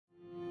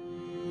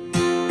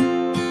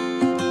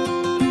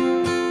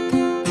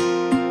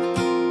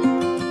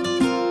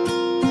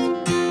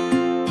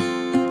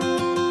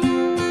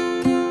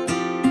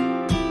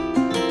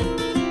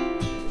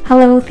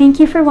thank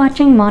you for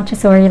watching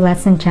Montessori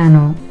Lesson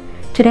Channel.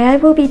 Today I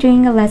will be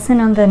doing a lesson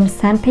on the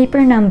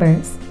Sandpaper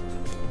Numbers.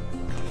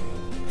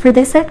 For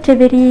this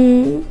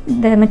activity,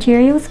 the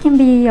materials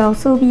can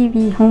also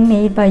be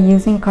homemade by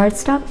using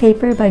cardstock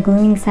paper by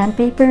gluing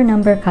sandpaper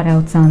number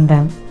cutouts on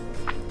them.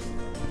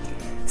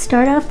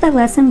 Start off the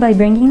lesson by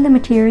bringing the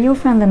material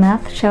from the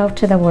math shelf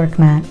to the work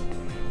mat.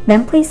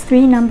 Then place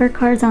 3 number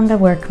cards on the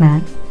work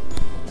mat.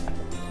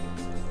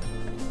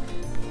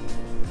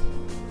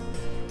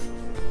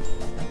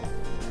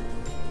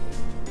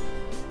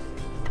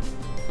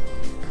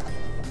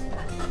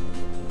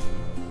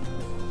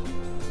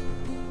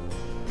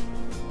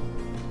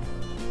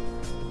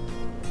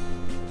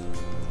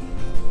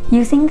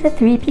 Using the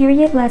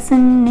 3-period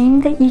lesson,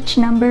 name each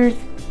number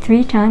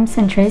 3 times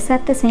and trace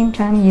at the same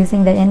time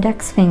using the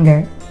index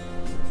finger.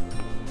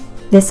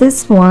 This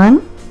is 1,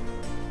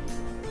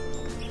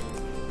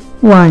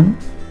 1,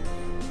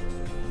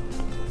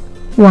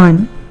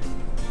 1.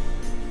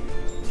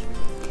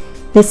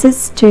 This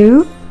is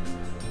 2,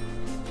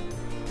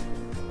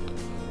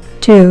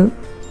 2,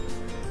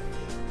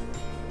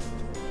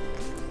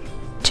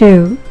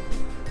 2.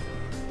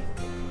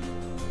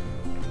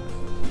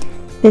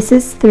 This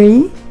is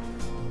 3,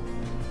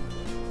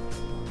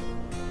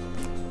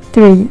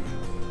 3,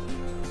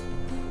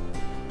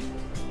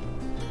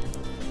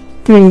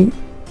 3.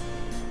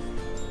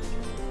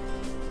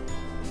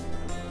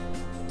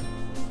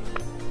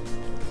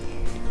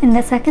 In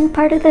the second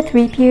part of the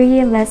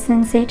 3-period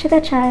lesson, say to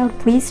the child,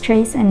 please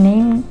trace and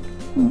name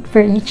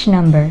for each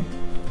number.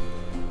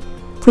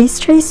 Please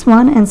trace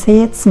 1 and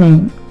say its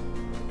name.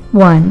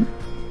 1.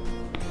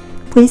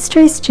 Please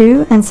trace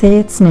 2 and say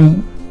its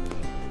name.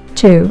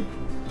 2.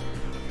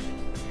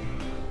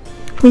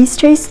 Please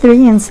trace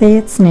 3 and say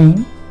its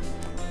name.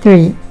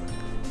 3.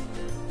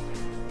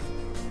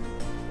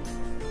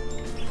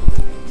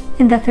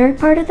 In the third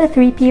part of the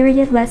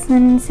 3-period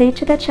lesson, say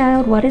to the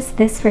child, what is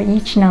this for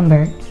each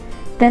number?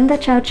 Then the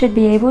child should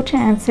be able to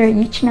answer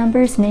each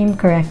number's name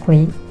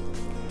correctly.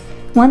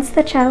 Once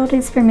the child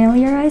is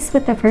familiarized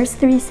with the first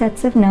 3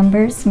 sets of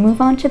numbers,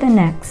 move on to the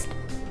next.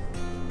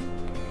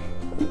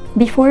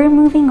 Before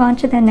moving on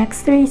to the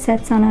next 3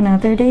 sets on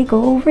another day,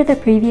 go over the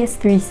previous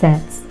 3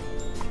 sets.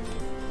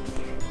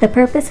 The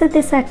purpose of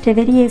this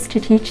activity is to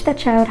teach the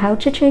child how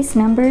to trace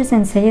numbers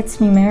and say its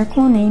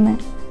numerical name.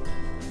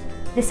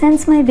 This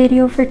ends my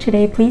video for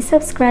today. Please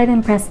subscribe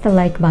and press the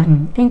like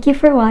button. Thank you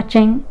for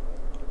watching.